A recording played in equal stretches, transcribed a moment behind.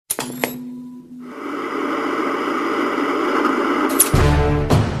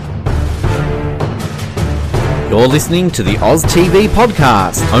You're listening to the Oz TV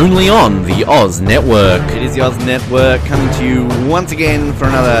podcast, only on the Oz Network. It is the Oz Network coming to you once again for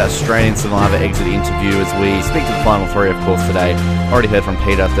another Australian Survivor exit interview as we speak to the final three, of course, today. Already heard from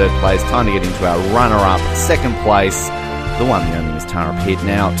Peter, third place. Time to get into our runner-up, second place. The one, the only, is Tara Pitt.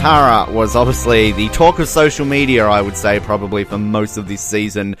 Now, Tara was obviously the talk of social media, I would say, probably for most of this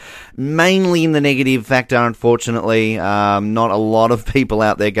season. Mainly in the negative factor, unfortunately. Not a lot of people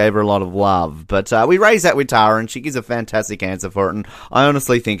out there gave her a lot of love. But we raised that with Tara, and she gives a fantastic answer for it. And I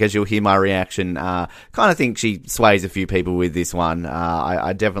honestly think, as you'll hear my reaction, kind of think she sways a few people with this one.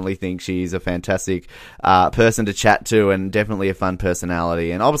 I definitely think she's a fantastic person to chat to, and definitely a fun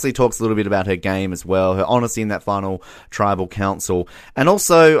personality. And obviously talks a little bit about her game as well, her honesty in that final tribal council, and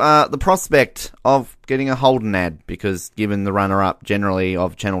also the prospect of getting a Holden ad, because given the runner-up generally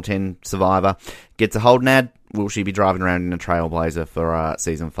of Channel 10 Survivor gets a Holden ad, will she be driving around in a Trailblazer for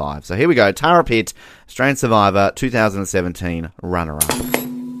Season 5? So here we go. Tara Pitt, Australian Survivor 2017 runner-up.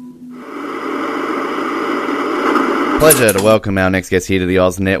 Pleasure to welcome our next guest here to the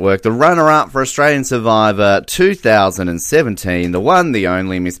Oz Network, the runner-up for Australian Survivor 2017, the one, the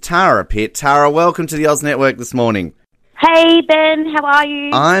only, Miss Tara Pitt. Tara, welcome to the Oz Network this morning. Hey, Ben, how are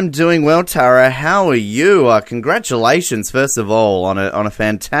you? I'm doing well, Tara. How are you? Congratulations, first of all, on a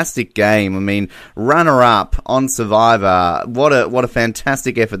fantastic game. I mean, runner-up on Survivor. What a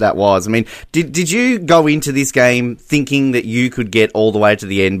fantastic effort that was. I mean, did you go into this game thinking that you could get all the way to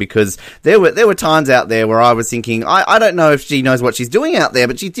the end? Because there were times out there where I was thinking, I don't know if she knows what she's doing out there,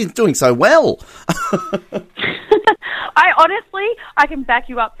 but she's doing so well. I can back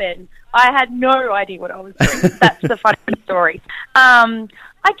you up, Ben. I had no idea what I was doing. That's the funny story. I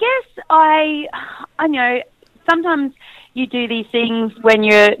guess I know sometimes you do these things when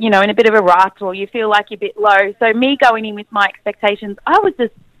you're, in a bit of a rut or you feel like you're a bit low. So me going in with my expectations, I was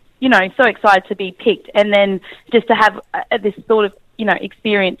just, so excited to be picked, and then just to have this sort of,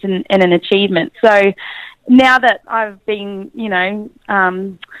 experience and an achievement. So now that I've been,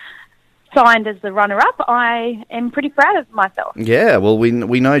 signed as the runner-up, I am pretty proud of myself. Yeah, well, we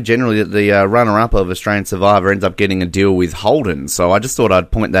know generally that the runner-up of Australian Survivor ends up getting a deal with Holden, so I just thought I'd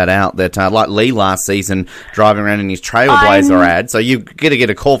point that out, that like Lee last season, driving around in his Trailblazer ad, so you're going to get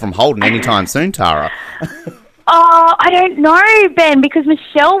a call from Holden anytime soon, Tara. Oh, I don't know, Ben, because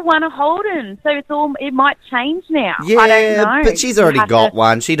Michelle won a Holden, so it might change now. Yeah, I don't know. But she's already got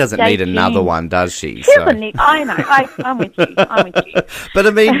one. She doesn't need another one, does she? She doesn't need. I know. I'm with you. But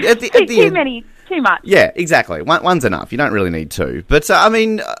I mean, at the end, too much. Yeah, exactly. One's enough. You don't really need two. But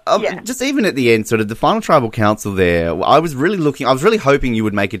just even at the end, sort of the final tribal council there, I was really hoping you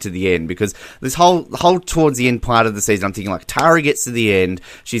would make it to the end, because this whole towards the end part of the season, I'm thinking like Tara gets to the end,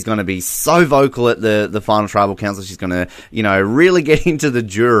 she's going to be so vocal at the final tribal council, she's going to, really get into the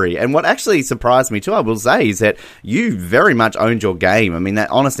jury. And what actually surprised me too, I will say, is that you very much owned your game. I mean, that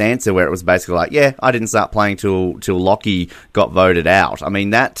honest answer where it was basically like, yeah, I didn't start playing till Lockie got voted out. I mean,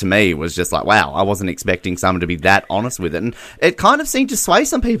 that to me was just like, wow, I wasn't expecting someone to be that honest with it. And it kind of seemed to sway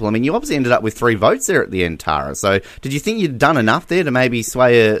some people. I mean, you obviously ended up with 3 votes there at the end, Tara. So did you think you'd done enough there to maybe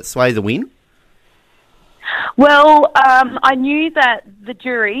sway the win? Well, I knew that the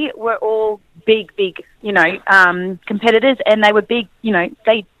jury were all big, competitors, and they were big,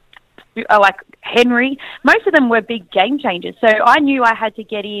 they are like Henry. Most of them were big game changers. So I knew I had to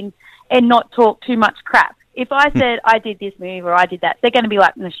get in and not talk too much crap. If I said I did this move or I did that, they're going to be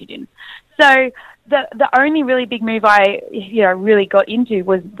like, no, she didn't. So the only really big move I, really got into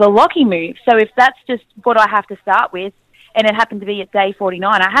was the Lockie move. So if that's just what I have to start with, and it happened to be at day 49,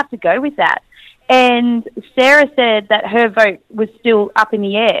 I have to go with that. And Sarah said that her vote was still up in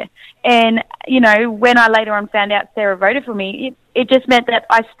the air. And, when I later on found out Sarah voted for me, it just meant that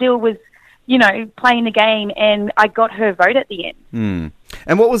I still was, playing the game, and I got her vote at the end. Mm.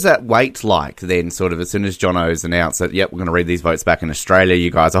 And what was that wait like then, sort of, as soon as Jono's announced that, yep, we're going to read these votes back in Australia?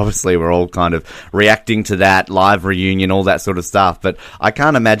 You guys obviously were all kind of reacting to that, live reunion, all that sort of stuff. But I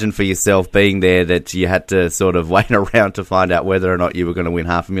can't imagine for yourself being there that you had to sort of wait around to find out whether or not you were going to win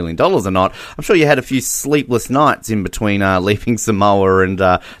 $500,000 or not. I'm sure you had a few sleepless nights in between leaving Samoa and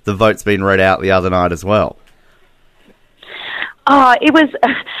the votes being read out the other night as well. Oh, it was...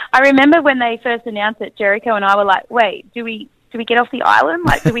 I remember when they first announced it, Jericho and I were like, wait, do we get off the island?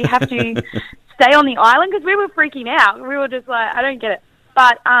 Like, do we have to stay on the island? Because we were freaking out. We were just like, I don't get it.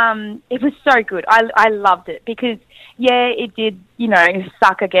 But it was so good. I loved it because, yeah, it did,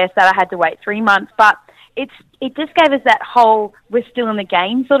 suck, I guess, that I had to wait 3 months. But it just gave us that whole we're still in the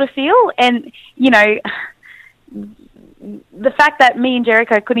game sort of feel. And, the fact that me and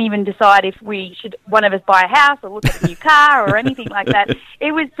Jericho couldn't even decide if we should, one of us buy a house or look at a new car or anything like that,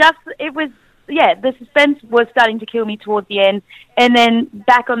 it was the suspense was starting to kill me towards the end. And then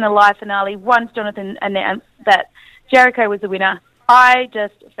back on the live finale, once Jonathan announced that Jericho was the winner, I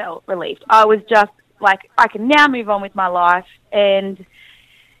just felt relieved. I was just like, I can now move on with my life, and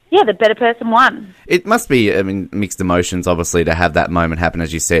yeah, the better person won. It must be, I mean, mixed emotions, obviously, to have that moment happen,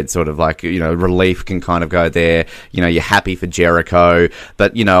 as you said, sort of like, you know, relief can kind of go there. You know, you're happy for Jericho,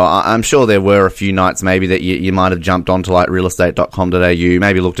 but, you know, I'm sure there were a few nights maybe that you might have jumped onto like realestate.com.au,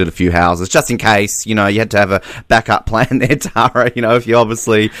 maybe looked at a few houses, just in case, you know, you had to have a backup plan there, Tara, you know, if you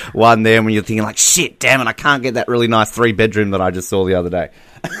obviously won there when you're thinking like, shit, damn it, I can't get that really nice 3-bedroom that I just saw the other day.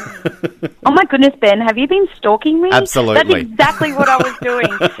 Oh my goodness, Ben, have you been stalking me? Absolutely. That's exactly what I was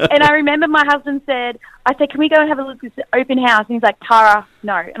doing. And I remember my husband said, I said, can we go and have a look at this open house? And he's like, Tara,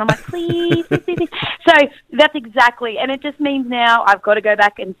 no. And I'm like, please. So that's exactly, and it just means now I've got to go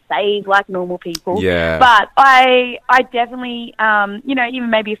back and save like normal people. Yeah. But I definitely, you know,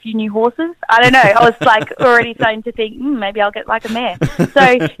 even maybe a few new horses. I don't know. I was like already starting to think, maybe I'll get like a mare. So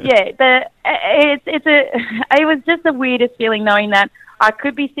yeah, it was just the weirdest feeling knowing that I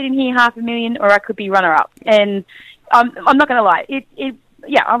could be sitting here $500,000 or I could be runner-up. And I'm not going to lie.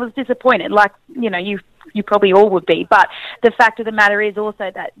 I was disappointed. Like, you know, you probably all would be. But the fact of the matter is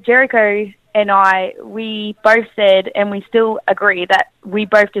also that Jericho and I, we both said, and we still agree, that we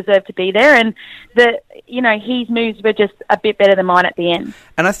both deserve to be there. And, you know, his moves were just a bit better than mine at the end.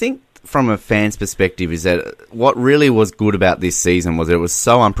 And I think from a fan's perspective is that what really was good about this season was that it was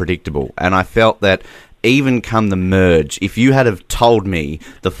so unpredictable. And I felt that even come the merge, if you had have told me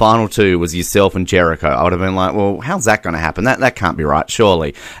the final two was yourself and Jericho, I would have been like, well, how's that going to happen? That can't be right,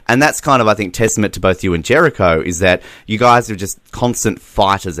 surely. And that's kind of, I think, testament to both you and Jericho, is that you guys are just constant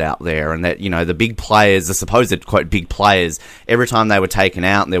fighters out there, and that, you know, the big players, the supposed, quote, big players, every time they were taken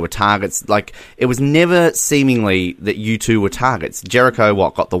out and there were targets, like, it was never seemingly that you two were targets. Jericho,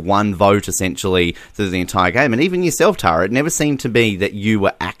 got the one vote, essentially, through the entire game. And even yourself, Tara, it never seemed to be that you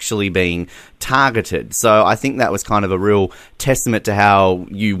were actually being targeted. So I think that was kind of a real testament to how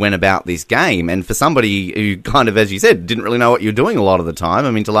you went about this game. And for somebody who kind of, as you said, didn't really know what you were doing a lot of the time,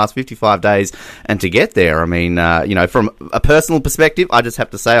 I mean, to last 55 days and to get there, I mean, you know, from a personal perspective, I just have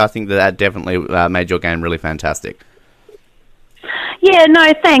to say I think that definitely made your game really fantastic. Yeah,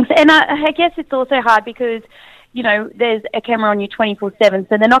 no, thanks. And I guess it's also hard because, you know, there's a camera on you 24/7,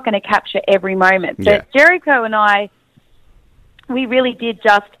 so they're not going to capture every moment. But Yeah. Jericho and I, we really did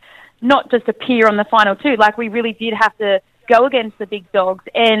not just appear on the final two. Like, we really did have to go against the big dogs.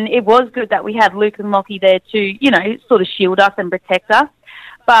 And it was good that we had Luke and Lockie there to, you know, sort of shield us and protect us.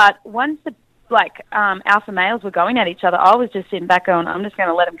 But once the, alpha males were going at each other, I was just sitting back going, I'm just going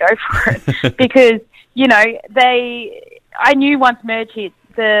to let them go for it. Because, you know, I knew once merge hit,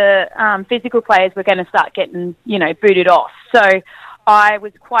 the physical players were going to start getting, you know, booted off. So I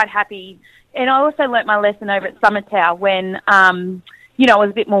was quite happy. And I also learnt my lesson over at Summertown when, you know, I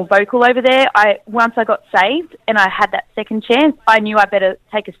was a bit more vocal over there. Once I got saved and I had that second chance, I knew I better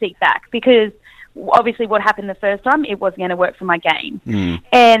take a seat back, because obviously what happened the first time, it wasn't going to work for my game.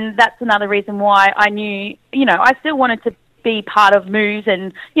 And that's another reason why I knew, you know, I still wanted to be part of moves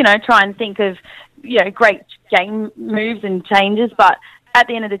and, you know, try and think of, you know, great game moves and changes. But at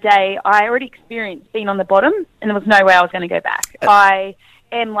the end of the day, I already experienced being on the bottom and there was no way I was going to go back. I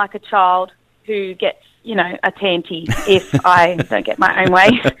am like a child who gets, you know, a tanty if I don't get my own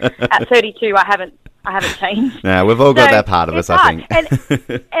way. At 32, I haven't changed. Yeah, we've all got that part of us, I think. And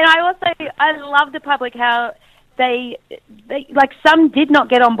I love the public, how they like, some did not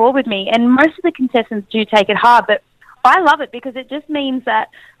get on board with me, and most of the contestants do take it hard, but I love it because it just means that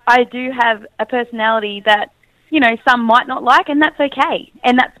I do have a personality that, you know, some might not like, and that's okay.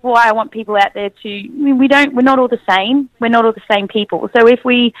 And that's why I want people out there to, I mean, we're not all the same. We're not all the same people. So if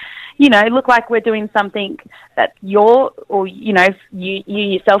we, you know, look like we're doing something that you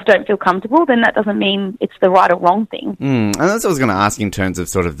yourself don't feel comfortable, then that doesn't mean it's the right or wrong thing. And that's what I was going to ask in terms of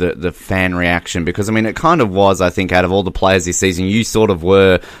sort of the fan reaction, because, I mean, it kind of was, I think, out of all the players this season, you sort of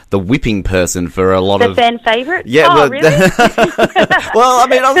were the whipping person for a lot of... The fan favourite? Yeah, oh, really? Well, I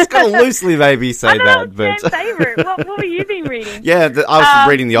mean, I was going to loosely maybe say that. But fan favourite. What were you been reading? Yeah, I was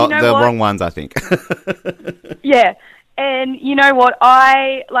reading the wrong ones, I think. Yeah. And you know what?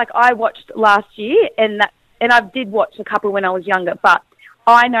 I watched last year, and I did watch a couple when I was younger, but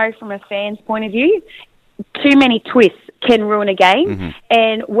I know from a fan's point of view, too many twists can ruin a game. Mm-hmm.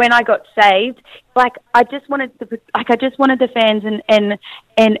 And when I got saved, I just wanted the fans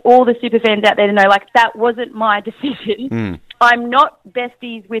and all the super fans out there to know, that wasn't my decision. I'm not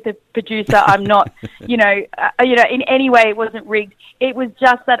besties with a producer. I'm not, in any way it wasn't rigged. It was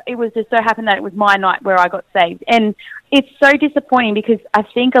just that it was just so happened that it was my night where I got saved. And it's so disappointing because I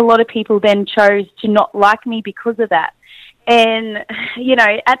think a lot of people then chose to not like me because of that. And, at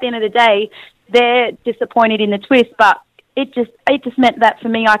the end of the day, they're disappointed in the twist, but it just meant that for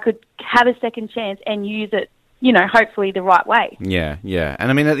me I could have a second chance and use it, hopefully the right way. Yeah. And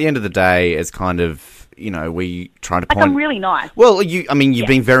I mean, at the end of the day, it's kind of, we try to point... I'm really nice. Well, you've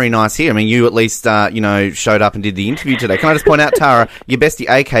been very nice here. I mean, you at least, showed up and did the interview today. Can I just point out, Tara, your bestie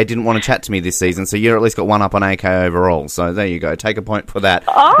AK didn't want to chat to me this season, so you at least got one up on AK overall. So there you go. Take a point for that.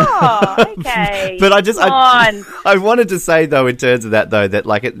 Oh, okay. But I wanted to say, though, in terms of that, though,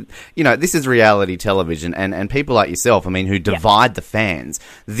 that, this is reality television, and people like yourself, who divide the fans,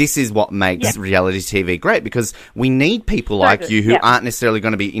 this is what makes reality TV great, because we need people like you who aren't necessarily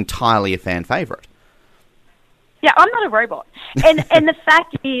going to be entirely a fan favourite. Yeah, I'm not a robot. And the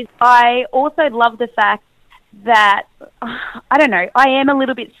fact is, I also love the fact that, I don't know, I am a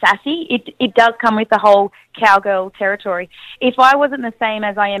little bit sassy. It does come with the whole cowgirl territory. If I wasn't the same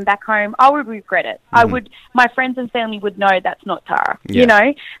as I am back home, I would regret it. Mm-hmm. My friends and family would know that's not Tara,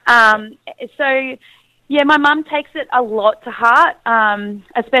 So, yeah, my mum takes it a lot to heart,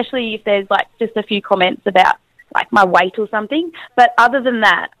 especially if there's, just a few comments about, my weight or something. But other than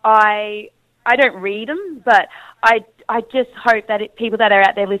that, I don't read them, but I just hope that people that are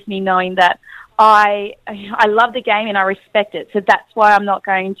out there listening knowing that I love the game and I respect it. So that's why I'm not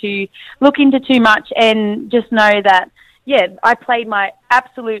going to look into too much, and just know that, I played my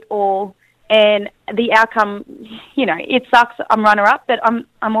absolute all, and the outcome, it sucks. I'm runner-up, but I'm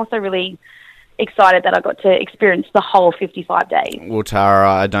also really excited that I got to experience the whole 55 days. Well, Tara,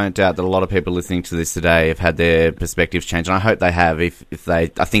 I don't doubt that a lot of people listening to this today have had their perspectives changed, and I hope they have. If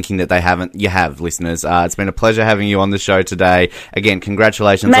they are thinking that they haven't, you have, listeners. It's been a pleasure having you on the show today. Again,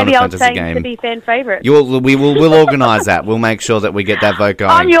 congratulations on a fantastic game. Maybe I'll to be fan favourite. We'll organise that. We'll make sure that we get that vote going.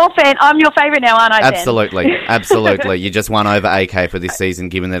 I'm your favourite now, aren't I, Ben? Absolutely. You just won over AK for this season,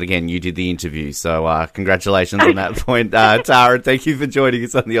 given that, again, you did the interview. So congratulations on that point. Tara, thank you for joining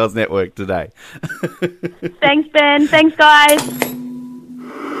us on the Oz Network today. Thanks, Ben. Thanks, guys.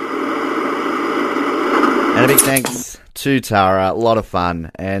 And a big thanks to Tara. A lot of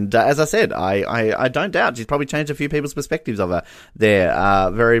fun. And as I said, I don't doubt she's probably changed a few people's perspectives of her there.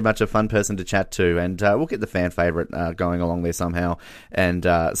 Very much a fun person to chat to. And we'll get the fan favourite going along there somehow and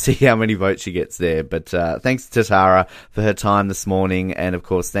see how many votes she gets there. But thanks to Tara for her time this morning. And, of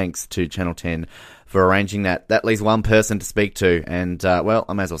course, thanks to Channel 10 for arranging that leaves one person to speak to. And, I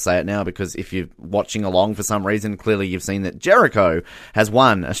may as well say it now, because if you're watching along for some reason, clearly you've seen that Jericho has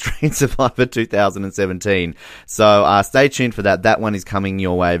won Australian Survivor 2017. So stay tuned for that. That one is coming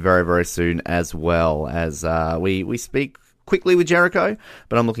your way very, very soon, as well as we speak quickly with Jericho.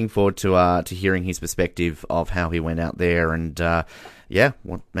 But I'm looking forward to hearing his perspective of how he went out there and,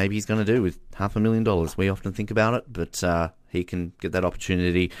 what maybe he's going to do with $500,000. We often think about it, but he can get that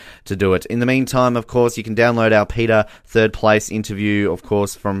opportunity to do it. In the meantime, of course, you can download our Peter third place interview, of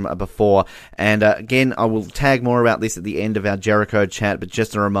course, from before. And again, I will tag more about this at the end of our Jericho chat, but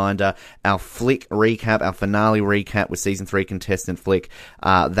just a reminder, our Flick recap, our finale recap with Season 3 contestant Flick,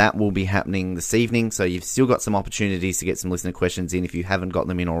 that will be happening this evening. So you've still got some opportunities to get some listener questions in if you haven't got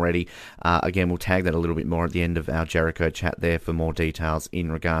them in already. Again, we'll tag that a little bit more at the end of our Jericho chat there for more details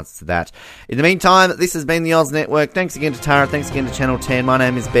in regards to that. In the meantime, this has been the Oz Network. Thanks again to Tara. Thanks again to Channel 10. My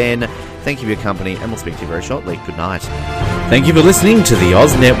name is Ben. Thank you for your company, and we'll speak to you very shortly. Good night. Thank you for listening to the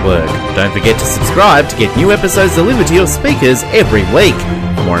Oz Network. Don't forget to subscribe to get new episodes delivered to your speakers every week.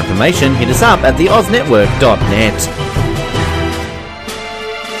 For more information, hit us up at theoznetwork.net.